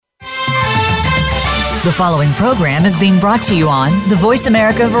The following program is being brought to you on the Voice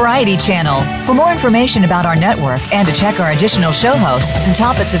America Variety Channel. For more information about our network and to check our additional show hosts and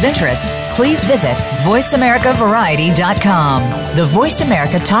topics of interest, please visit voiceamericavariety.com. The Voice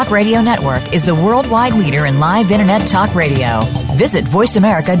America Talk Radio Network is the worldwide leader in live Internet talk radio. Visit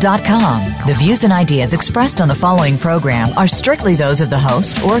voiceamerica.com. The views and ideas expressed on the following program are strictly those of the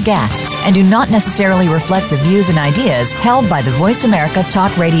host or guests and do not necessarily reflect the views and ideas held by the Voice America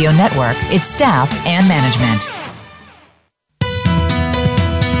Talk Radio Network, its staff, and management.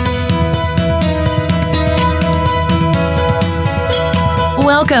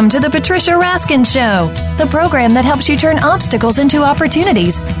 Welcome to the Patricia Raskin Show, the program that helps you turn obstacles into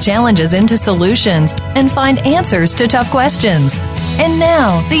opportunities, challenges into solutions, and find answers to tough questions. And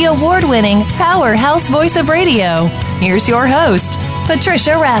now, the award-winning powerhouse voice of radio. Here's your host,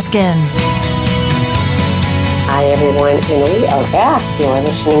 Patricia Raskin. Hi, everyone, and we are back. You're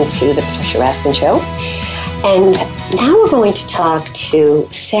listening to the Patricia Raskin Show. And now we're going to talk to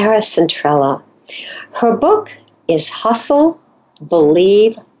Sarah Centrella. Her book is Hustle,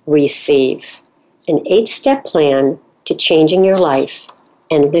 Believe, Receive, an 8-step plan to changing your life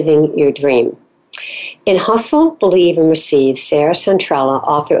and living your dream. In Hustle, Believe, and Receive, Sarah Centrella,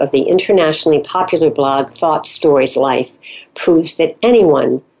 author of the internationally popular blog Thought Stories Life, proves that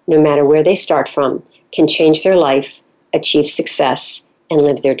anyone, no matter where they start from, can change their life, achieve success, and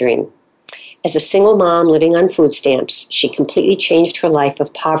live their dream. As a single mom living on food stamps, she completely changed her life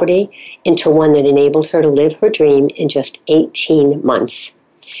of poverty into one that enabled her to live her dream in just 18 months.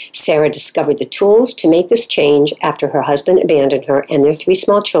 Sarah discovered the tools to make this change after her husband abandoned her and their 3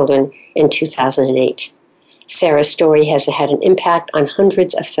 small children in 2008. Sarah's story has had an impact on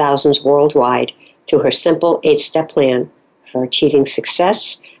hundreds of thousands worldwide through her simple 8-step plan for achieving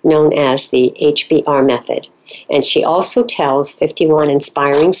success, known as the HBR method. And she also tells 51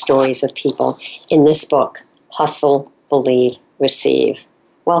 inspiring stories of people in this book, Hustle, Believe, Receive.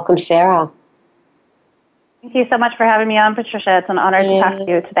 Welcome, Sarah. Thank you so much for having me on, Patricia. It's an honor to talk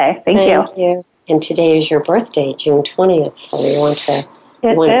to you today. Thank you. And today is your birthday, June 20th, so we want to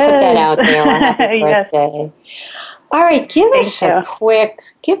put that out there. Happy birthday. All right, give us a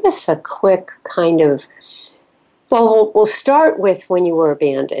quick kind of. Well, we'll start with when you were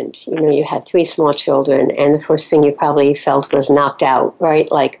abandoned. You know, you had 3 small children, and the first thing you probably felt was knocked out, right?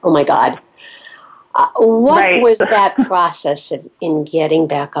 Like, oh my God. What was that process in getting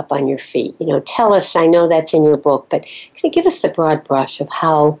back up on your feet? You know, tell us, I know that's in your book, but can you give us the broad brush of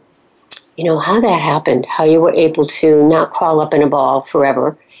how that happened, how you were able to not crawl up in a ball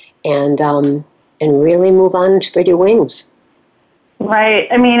forever and really move on and spread your wings? Right.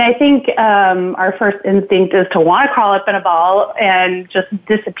 I mean, I think our first instinct is to want to crawl up in a ball and just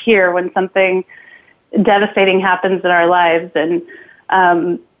disappear when something devastating happens in our lives. And,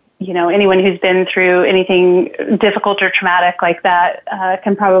 anyone who's been through anything difficult or traumatic like that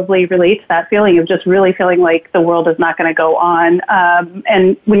can probably relate to that feeling of just really feeling like the world is not going to go on.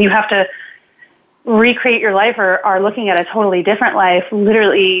 And when you have to recreate your life or are looking at a totally different life,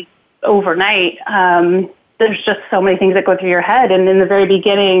 literally overnight, there's just so many things that go through your head. And in the very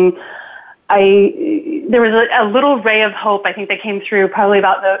beginning, there was a little ray of hope, I think, that came through probably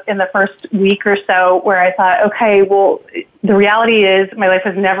in the first week or so, where I thought, okay, well, the reality is my life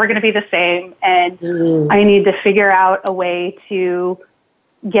is never going to be the same, and I need to figure out a way to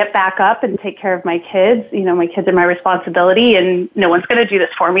get back up and take care of my kids. You know, my kids are my responsibility, and no one's going to do this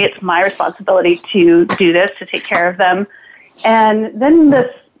for me. It's my responsibility to do this, to take care of them. And then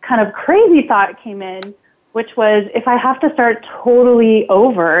this kind of crazy thought came in, which was, if I have to start totally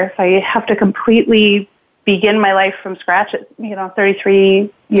over, if I have to completely begin my life from scratch at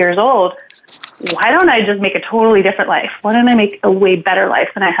 33 years old, why don't I just make a totally different life? Why don't I make a way better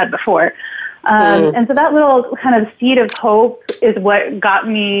life than I had before? And so that little kind of seed of hope is what got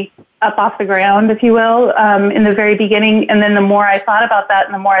me up off the ground, if you will, in the very beginning. And then the more I thought about that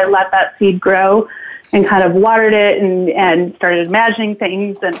and the more I let that seed grow and kind of watered it and started imagining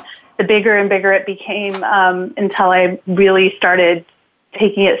things, and the bigger and bigger it became until I really started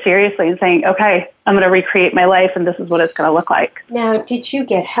taking it seriously and saying, okay, I'm going to recreate my life, and this is what it's going to look like. Now, did you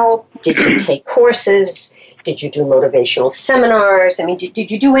get help? Did you take courses? Did you do motivational seminars? I mean, did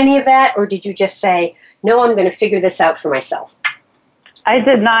you do any of that, or did you just say, no, I'm going to figure this out for myself? I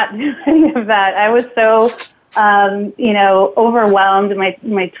did not do any of that. I was so, overwhelmed.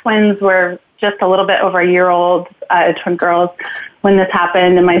 My twins were just a little bit over a year old, twin girls, when this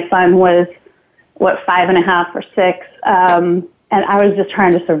happened, and my son was, 5.5 or 6, and I was just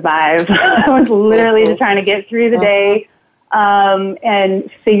trying to survive. I was literally just trying to get through the day and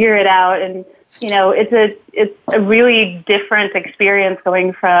figure it out. And it's a really different experience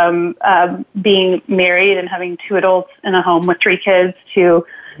going from being married and having two adults in a home with three kids to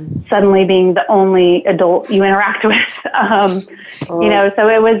suddenly being the only adult you interact with. So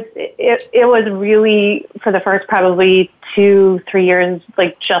it was really, for the first probably 2-3 years,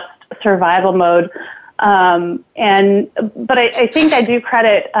 like just survival mode. But I think I do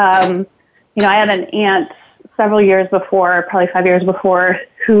credit, I had an aunt several years before, probably 5 years before,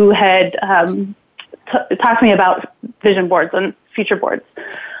 who had talked to me about vision boards and future boards.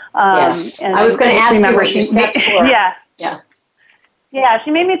 Yes. And I was going to ask you what your steps were. Yeah,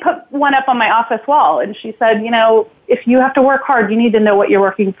 she made me put one up on my office wall, and she said, if you have to work hard, you need to know what you're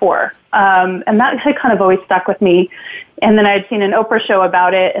working for. And that had kind of always stuck with me. And then I had seen an Oprah show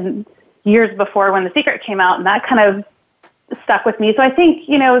about it, and years before when The Secret came out, and that kind of stuck with me. So I think,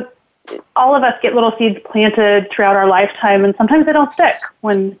 all of us get little seeds planted throughout our lifetime, and sometimes they don't stick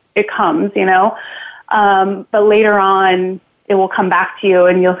when it comes, but later on, it will come back to you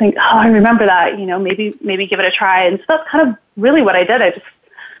and you'll think, oh, I remember that, maybe give it a try. And so that's kind of really what I did. I just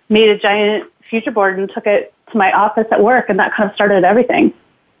made a giant future board and took it to my office at work, and that kind of started everything.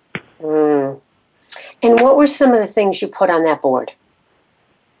 And what were some of the things you put on that board?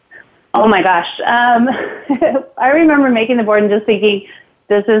 Oh my gosh. I remember making the board and just thinking,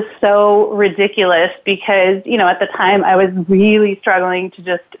 this is so ridiculous because, at the time I was really struggling to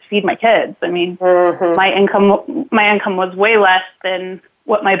just feed my kids. I mean, my income was way less than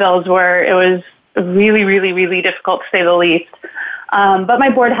what my bills were. It was really, really, really difficult to say the least. But my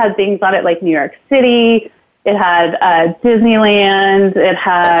board had things on it like New York City. It had Disneyland. It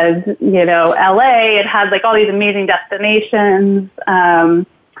had, LA. It had like all these amazing destinations.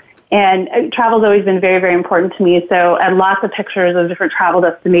 And travel's always been very, very important to me. So I had lots of pictures of different travel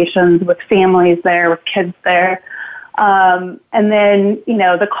destinations with families there, with kids there. And then,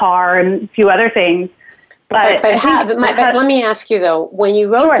 the car and a few other things. But let me ask you, though, when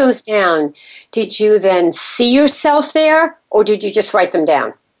you wrote those down, did you then see yourself there, or did you just write them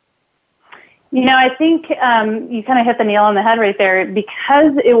down? I think you kind of hit the nail on the head right there,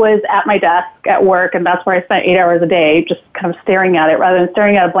 because it was at my desk at work, and that's where I spent 8 hours a day just kind of staring at it. Rather than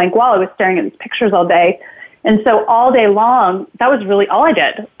staring at a blank wall, I was staring at these pictures all day. And so all day long, that was really all I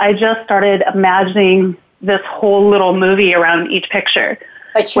did. I just started imagining this whole little movie around each picture.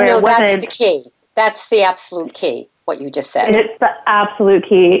 But that's the key. That's the absolute key, what you just said. It's the absolute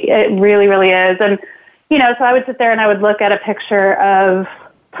key. It really, really is. And, so I would sit there and I would look at a picture of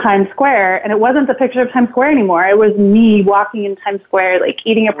Times Square, and it wasn't the picture of Times Square anymore. It was me walking in Times Square, like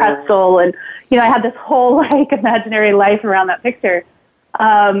eating a pretzel, and I had this whole like imaginary life around that picture.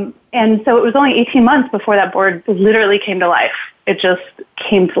 And so it was only 18 months before that board literally came to life. It just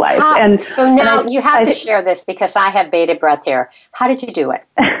came to life. So now you have to share this because I have bated breath here. How did you do it?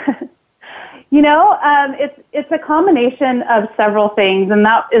 It's a combination of several things, and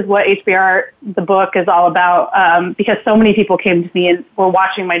that is what HBR, the book, is all about, because so many people came to me and were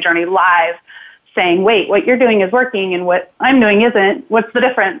watching my journey live saying, wait, what you're doing is working and what I'm doing isn't. What's the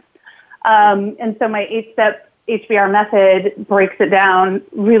difference? And so my 8-step HBR method breaks it down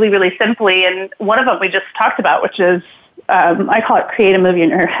really, really simply, and one of them we just talked about, which is, I call it create a movie in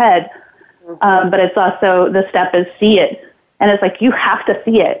your head, but it's also, the step is see it. And it's like, you have to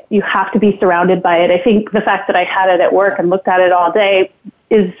see it. You have to be surrounded by it. I think the fact that I had it at work and looked at it all day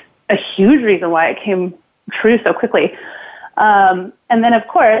is a huge reason why it came true so quickly. And then, of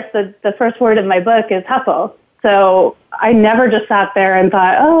course, the first word in my book is hustle. So I never just sat there and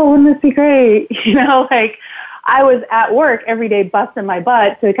thought, oh, wouldn't this be great? I was at work every day busting my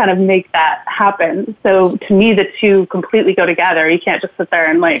butt to kind of make that happen. So to me, the two completely go together. You can't just sit there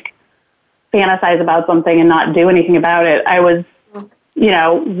and fantasize about something and not do anything about it. I was,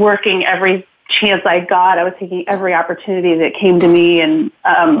 working every chance I got. I was taking every opportunity that came to me and,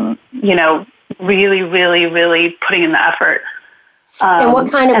 really, really, really putting in the effort. And what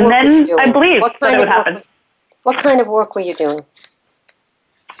kind of work were you doing? I believe that it would happen. What kind of work were you doing?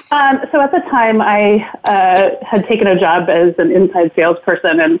 So at the time, I had taken a job as an inside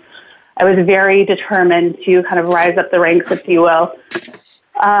salesperson, and I was very determined to kind of rise up the ranks, if you will.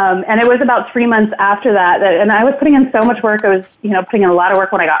 And it was about 3 months after that, and I was putting in so much work. I was, putting in a lot of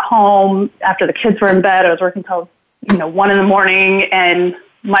work when I got home. After the kids were in bed, I was working till, 1 a.m, and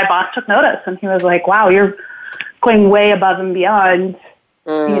my boss took notice, and he was like, wow, you're going way above and beyond,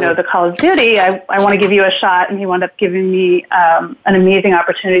 the call of duty. I want to give you a shot. And he wound up giving me an amazing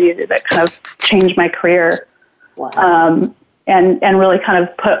opportunity that kind of changed my career. Wow. And really kind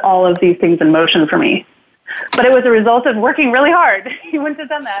of put all of these things in motion for me. But it was a result of working really hard. He wouldn't have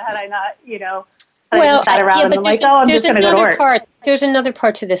done that had I not, I just sat around and I'm like, I'm just going to go to work. There's another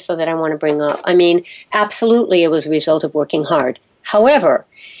part to this, though, that I want to bring up. I mean, absolutely, it was a result of working hard. However,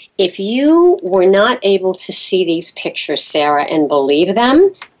 if you were not able to see these pictures, Sarah, and believe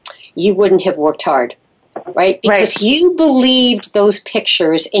them, you wouldn't have worked hard, right? Because you believed those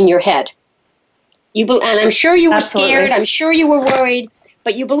pictures in your head. And I'm sure you were scared. I'm sure you were worried,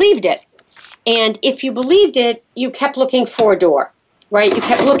 but you believed it. And if you believed it, you kept looking for a door, right? You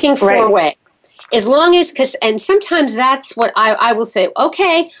kept looking for a way. As long as, and sometimes that's what I will say,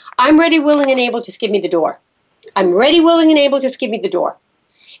 okay, I'm ready, willing, and able, just give me the door. I'm ready, willing, and able, just give me the door.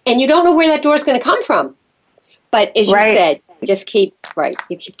 And you don't know where that door is going to come from. But as you said, you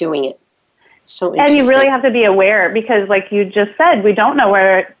keep doing it. So and you really have to be aware because, like you just said, we don't know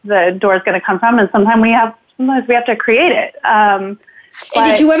where the door is going to come from, and sometimes we have to create it. And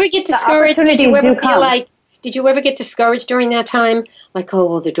did you ever get discouraged? Did you ever get discouraged during that time? Like, oh,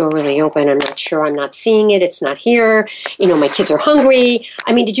 well, the door really opened. I'm not sure. I'm not seeing it. It's not here. You know, my kids are hungry.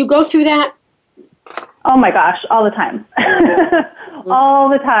 I mean, did you go through that? Oh my gosh, all the time. All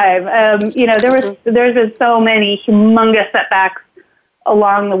the time. There's been so many humongous setbacks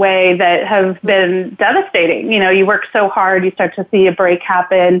along the way that have been devastating. You know, you work so hard, you start to see a break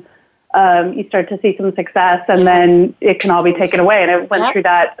happen, you start to see some success, and then it can all be taken away. And I went through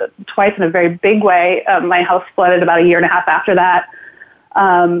that twice in a very big way. My house flooded about a year and a half after that,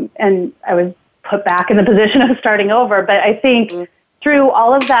 and I was put back in the position of starting over. But I think through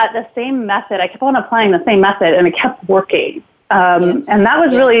all of that, the same method, I kept on applying the same method, and it kept working. And that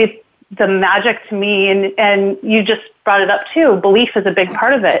was really the magic to me, and you just brought it up too. Belief is a big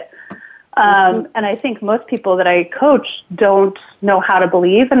part of it. And I think most people that I coach don't know how to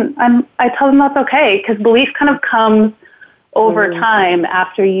believe, and I tell them that's okay, because belief kind of comes over time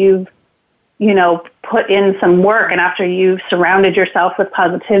after you've, put in some work, and after you've surrounded yourself with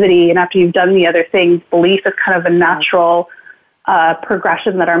positivity, and after you've done the other things. Belief is kind of a natural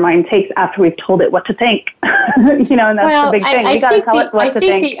progression that our mind takes after we've told it what to think. And that's the big thing. We got to tell it what to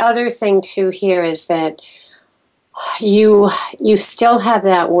think. I think the other thing too here is that you still have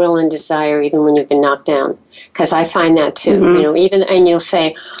that will and desire even when you've been knocked down. Because I find that too. And you'll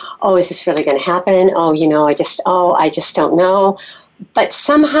say, "Oh, is this really going to happen? Oh, I just don't know." But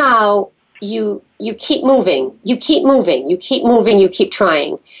somehow you keep moving. You keep moving. You keep moving. You keep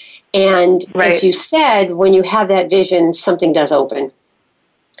trying. And as you said, when you have that vision, something does open.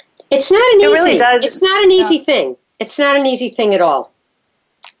 It's not an really does. It's not an easy thing. It's not an easy thing at all.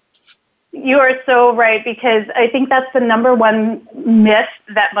 You are so right, because I think that's the number one myth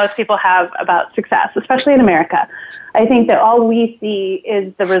that most people have about success, especially in America. I think that all we see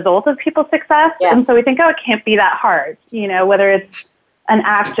is the result of people's success. Yes. And so we think, it can't be that hard. Whether it's an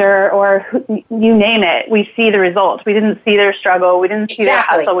actor or you name it, we see the results. We didn't see their struggle. We didn't see their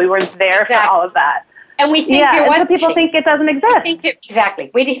hustle. We weren't there for all of that. And we think there wasn't so people think it doesn't exist.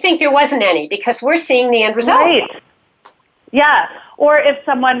 We think there wasn't any because we're seeing the end result. Right. Yeah. Or if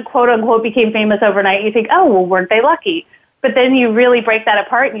someone, quote unquote, became famous overnight, you think, oh, well, weren't they lucky? But then you really break that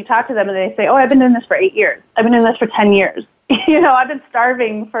apart and you talk to them and they say, oh, I've been doing this for 8 years. I've been doing this for 10 years. I've been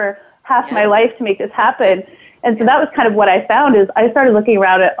starving for half my life to make this happen. And so that was kind of what I found is I started looking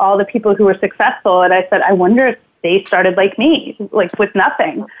around at all the people who were successful, and I said, I wonder if they started like me, like with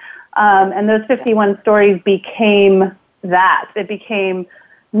nothing. And those 51 stories became that. It became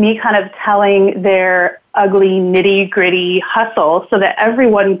me kind of telling their ugly, nitty-gritty hustle so that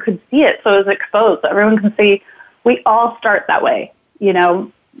everyone could see it, so it was exposed, so everyone can see we all start that way,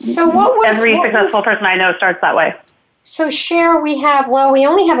 So every successful person I know starts that way. So share, we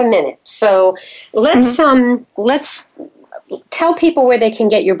only have a minute. So let's tell people where they can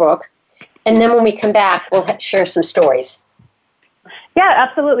get your book. And then when we come back, we'll share some stories. Yeah,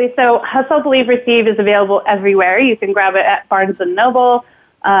 absolutely. So Hustle, Believe, Receive is available everywhere. You can grab it at Barnes & Noble.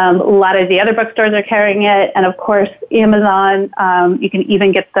 A lot of the other bookstores are carrying it. And of course, Amazon. You can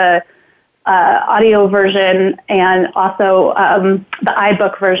even get the audio version and also the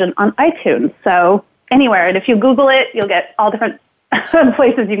iBook version on iTunes. So anywhere. And if you Google it, you'll get all different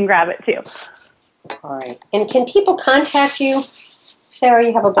places you can grab it too. All right. And can people contact you? Sarah,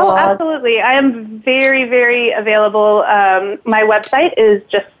 you have a blog? Oh, absolutely. I am very, very available. My website is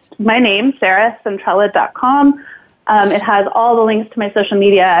just my name, sarahcentrella.com. It has all the links to my social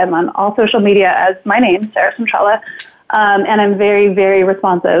media. I'm on all social media as my name, Sarah Centrella. And I'm very, very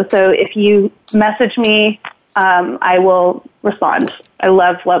responsive. So if you message me, I will respond. I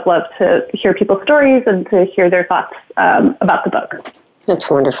love to hear people's stories and to hear their thoughts about the book. That's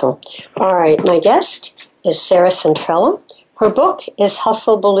wonderful. All right, my guest is Sarah Centrella. Her book is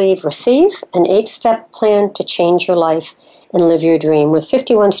Hustle, Believe, Receive, an 8-step plan to change your life and live your dream with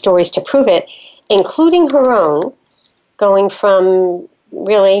 51 stories to prove it. including her own, going from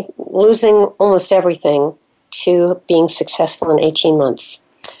really losing almost everything to being successful in 18 months.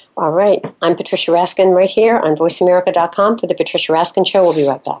 All right. I'm Patricia Raskin right here on VoiceAmerica.com for The Patricia Raskin Show. We'll be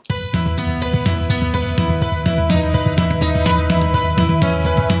right back.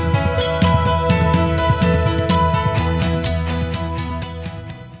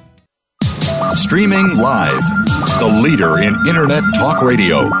 Streaming live, the leader in Internet talk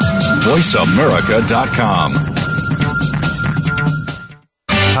radio, VoiceAmerica.com.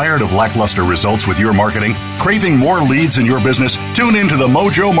 Tired of lackluster results with your marketing? Craving more leads in your business? Tune into the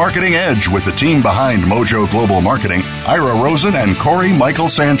Mojo Marketing Edge with the team behind Mojo Global Marketing, Ira Rosen and Corey Michael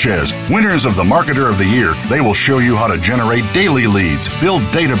Sanchez. Winners of the Marketer of the Year, they will show you how to generate daily leads, build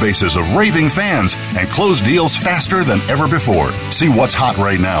databases of raving fans, and close deals faster than ever before. See what's hot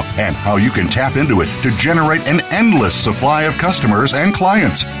right now and how you can tap into it to generate an endless supply of customers and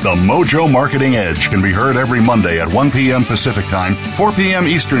clients. The Mojo Marketing Edge can be heard every Monday at 1 p.m. Pacific Time, 4 p.m.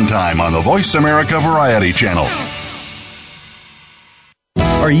 Eastern Time on the Voice America Variety Channel.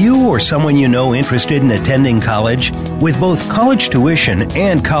 Are you or someone you know interested in attending college? With both college tuition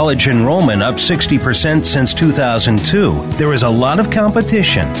and college enrollment up 60% since 2002, there is a lot of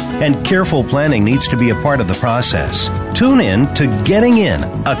competition, and careful planning needs to be a part of the process. Tune in to Getting In,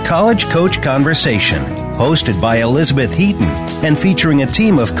 a college coach conversation, hosted by Elizabeth Heaton and featuring a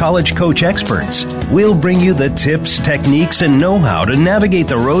team of college coach experts. We'll bring you the tips, techniques, and know-how to navigate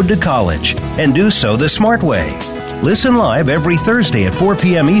the road to college and do so the smart way. Listen live every Thursday at 4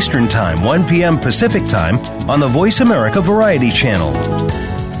 p.m. Eastern Time, 1 p.m. Pacific Time on the Voice America Variety Channel.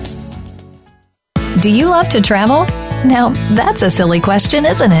 Do you love to travel? Now, that's a silly question,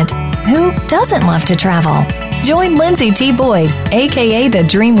 isn't it? Who doesn't love to travel? Join Lindsay T. Boyd, a.k.a. the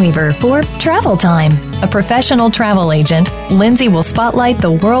Dreamweaver, for Travel Time. A professional travel agent, Lindsay will spotlight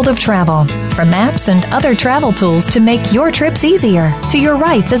the world of travel, from maps and other travel tools to make your trips easier, to your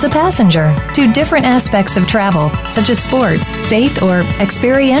rights as a passenger, to different aspects of travel, such as sports, faith, or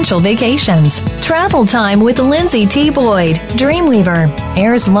experiential vacations. Travel Time with Lindsay T. Boyd, Dreamweaver,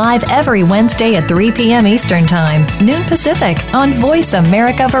 airs live every Wednesday at 3 p.m. Eastern Time, noon Pacific, on Voice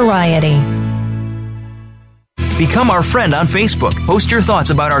America Variety. Become our friend on Facebook. Post your thoughts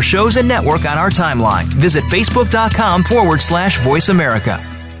about our shows and network on our timeline. Visit Facebook.com/Voice America.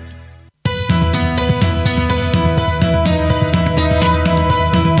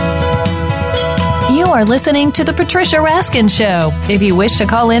 You are listening to The Patricia Raskin Show. If you wish to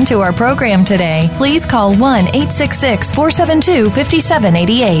call into our program today, please call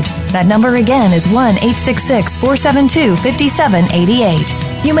 1-866-472-5788. That number again is 1-866-472-5788.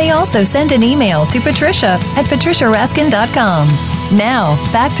 You may also send an email to patricia@patriciaraskin.com. Now,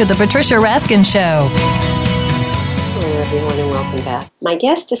 back to The Patricia Raskin Show. Hello, everyone, and welcome back. My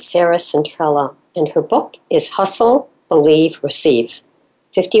guest is Sarah Centrella, and her book is Hustle, Believe, Receive.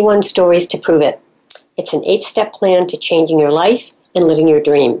 51 Stories to Prove It. It's an 8-step plan to changing your life and living your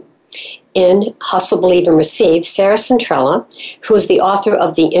dream. In Hustle, Believe, and Receive, Sarah Centrella, who is the author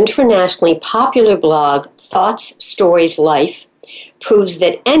of the internationally popular blog Thoughts, Stories, Life, proves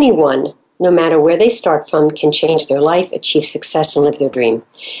that anyone, no matter where they start from, can change their life, achieve success, and live their dream.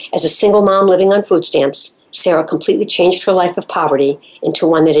 As a single mom living on food stamps, Sarah completely changed her life of poverty into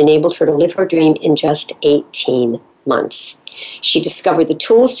one that enabled her to live her dream in just 18 months. She discovered the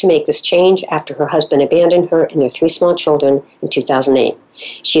tools to make this change after her husband abandoned her and their 3 small children in 2008.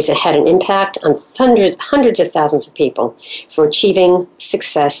 She's had an impact on hundreds of thousands of people for achieving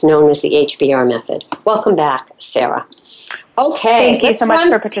success known as the HBR method. Welcome back, Sarah. Okay. Thank you so much,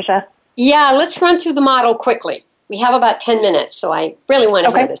 Patricia. Yeah, let's run through the model quickly. We have about 10 minutes, so I really want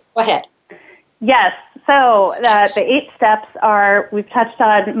to hear this. Go ahead. Yes. So the 8 steps are, we've touched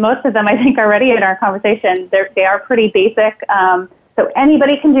on most of them, I think, already in our conversation. They are pretty basic, so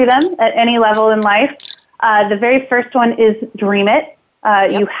anybody can do them at any level in life. The very first one is dream it.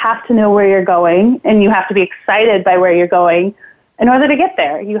 You have to know where you're going, and you have to be excited by where you're going in order to get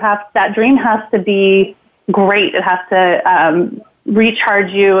there. That dream has to be great. It has to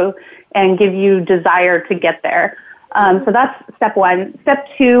recharge you and give you desire to get there. So that's step 1. Step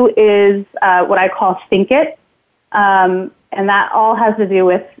 2 is what I call think it. And that all has to do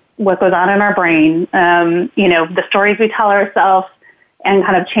with what goes on in our brain, the stories we tell ourselves, and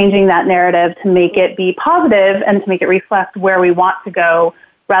kind of changing that narrative to make it be positive and to make it reflect where we want to go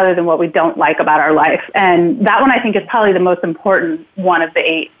rather than what we don't like about our life. And that one, I think, is probably the most important one of the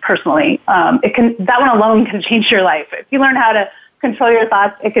 8, personally. That one alone can change your life. If you learn how to control your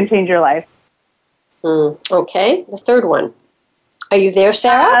thoughts, it can change your life. Okay, the third one. Are you there,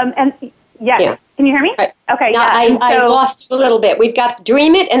 Sarah? Yes. Yeah. Can you hear me? Right. Okay. Now, yeah. I lost you a little bit. We've got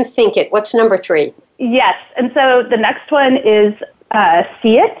dream it and think it. What's number 3? Yes. And so the next one is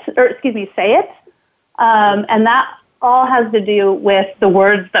say it. And that all has to do with the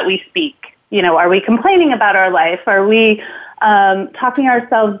words that we speak. You know, are we complaining about our life? Are we talking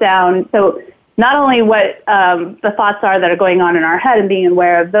ourselves down? So not only what the thoughts are that are going on in our head and being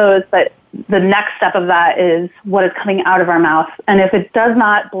aware of those, but the next step of that is what is coming out of our mouth. And if it does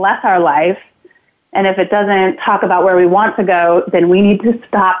not bless our life, and if it doesn't talk about where we want to go, then we need to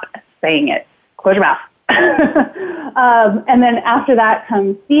stop saying it. Close your mouth. And then after that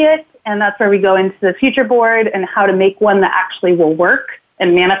comes see it, and that's where we go into the future board and how to make one that actually will work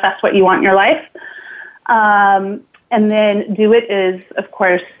and manifest what you want in your life. And then do it is, of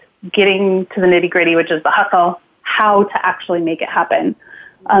course, getting to the nitty-gritty, which is the hustle, how to actually make it happen.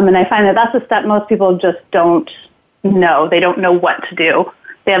 And I find that that's a step most people just don't know. They don't know what to do.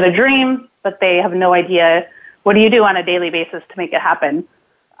 They have a dream, but they have no idea what do you do on a daily basis to make it happen.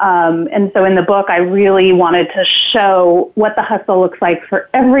 And so in the book, I really wanted to show what the hustle looks like for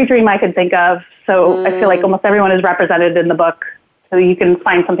every dream I could think of. So I feel like almost everyone is represented in the book, so you can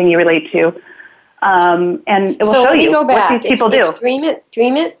find something you relate to. And it will show you what these people do. Dream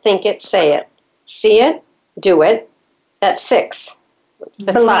it, think it, say it. See it, do it. That's 6.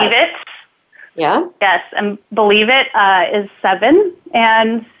 That's Believe 5. it. Yeah? Yes, and believe it is 7.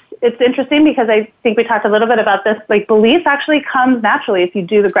 And it's interesting because I think we talked a little bit about this. Like, belief actually comes naturally if you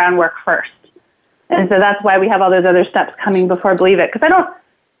do the groundwork first. And so that's why we have all those other steps coming before believe it. Because I don't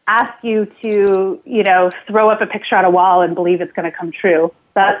ask you to, throw up a picture on a wall and believe it's going to come true.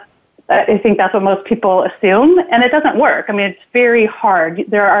 I think that's what most people assume, and it doesn't work. I mean, it's very hard.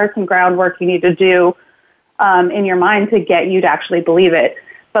 There are some groundwork you need to do in your mind to get you to actually believe it.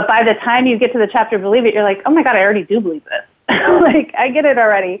 But by the time you get to the chapter believe it, you're like, oh my God, I already do believe this. Like, I get it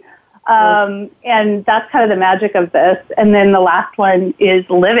already. And that's kind of the magic of this. And then the last one is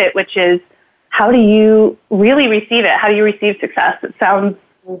live it, which is how do you really receive it? How do you receive success? It sounds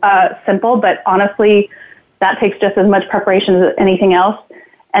simple, but honestly, that takes just as much preparation as anything else.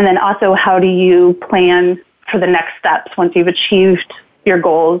 And then also, how do you plan for the next steps once you've achieved your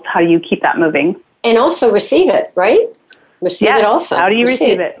goals? How do you keep that moving? And also receive it, right? Receive it also. How do you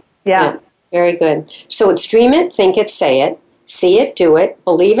receive it? Yeah. Very good. So it's dream it, think it, say it, see it, do it,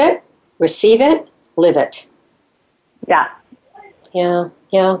 believe it, receive it, live it. Yeah. Yeah.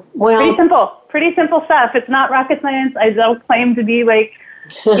 Well, Pretty simple stuff. It's not rocket science. I don't claim to be like,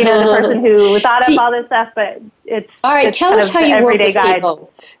 the person who thought up all this stuff, but it's all right. It's tell us how you work with guide.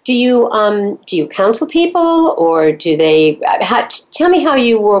 People. Do you counsel people, or do they? Tell me how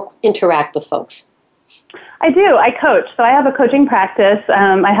you interact with folks. I do. I coach. So I have a coaching practice.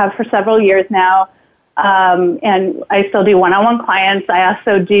 I have for several years now, and I still do one-on-one clients. I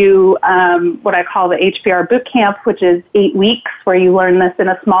also do what I call the HBR boot camp, which is 8 weeks where you learn this in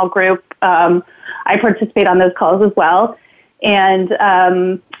a small group. I participate on those calls as well.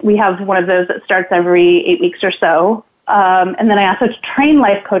 And we have one of those that starts every 8 weeks or so. And then I also train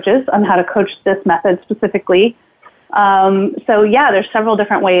life coaches on how to coach this method specifically. There's several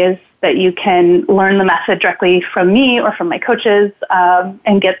different ways that you can learn the method directly from me or from my coaches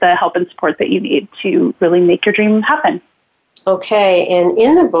and get the help and support that you need to really make your dream happen. Okay, and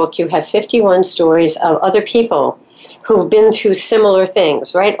in the book you have 51 stories of other people who've been through similar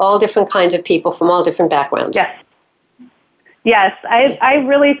things, right? All different kinds of people from all different backgrounds. Yes, I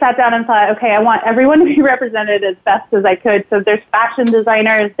really sat down and thought, okay, I want everyone to be represented as best as I could. So there's fashion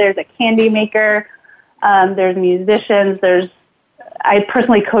designers, there's a candy maker, there's musicians, I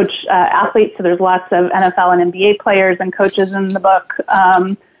personally coach athletes, so there's lots of NFL and NBA players and coaches in the book.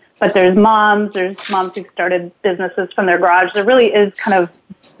 But there's moms who started businesses from their garage. There really is kind of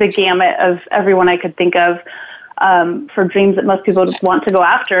the gamut of everyone I could think of for dreams that most people want to go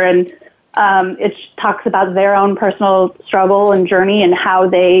after. And it talks about their own personal struggle and journey and how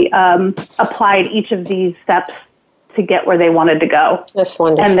they applied each of these steps to get where they wanted to go. That's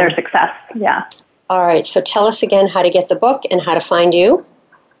wonderful. And their success, yeah. All right, so tell us again how to get the book and how to find you.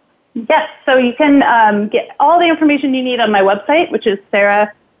 Yes, so you can get all the information you need on my website, which is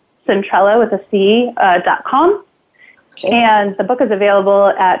Sarah Centrella with a C.com. Okay. And the book is available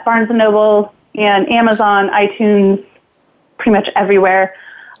at Barnes & Noble and Amazon, iTunes, pretty much everywhere.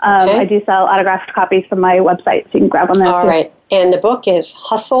 I do sell autographed copies from my website, so you can grab them there. All right. And the book is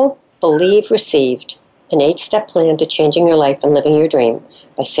Hustle, Believe, Received, an 8-step plan to changing your life and living your dream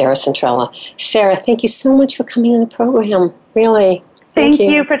by Sarah Centrella. Sarah, thank you so much for coming on the program. Really. Thank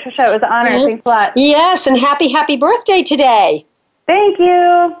you, Patricia. It was an honor. Yeah. Thanks a lot. Yes, and happy birthday today. Thank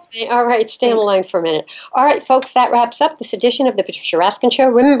you. All right, stay on the line for a minute. All right, folks, that wraps up this edition of the Patricia Raskin Show.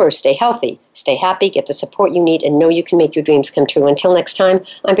 Remember, stay healthy, stay happy, get the support you need, and know you can make your dreams come true. Until next time,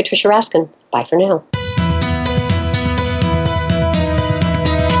 I'm Patricia Raskin. Bye for now.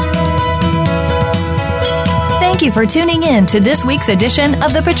 Thank you for tuning in to this week's edition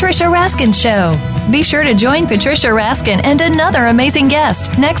of the Patricia Raskin Show. Be sure to join Patricia Raskin and another amazing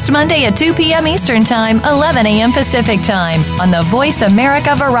guest next Monday at 2 p.m. Eastern Time, 11 a.m. Pacific Time on the Voice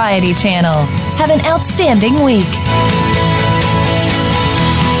America Variety Channel. Have an outstanding week.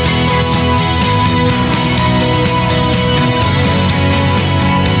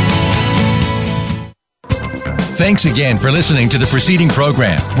 Thanks again for listening to the preceding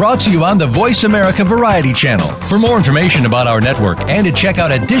program, brought to you on the Voice America Variety Channel. For more information about our network and to check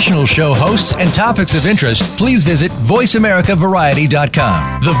out additional show hosts and topics of interest, please visit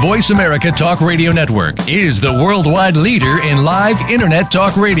VoiceAmericaVariety.com. The Voice America Talk Radio Network is the worldwide leader in live Internet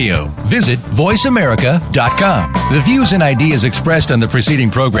talk radio. Visit VoiceAmerica.com. The views and ideas expressed on the preceding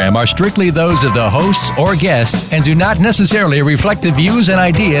program are strictly those of the hosts or guests and do not necessarily reflect the views and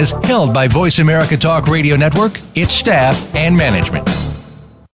ideas held by Voice America Talk Radio Network, its staff, and management.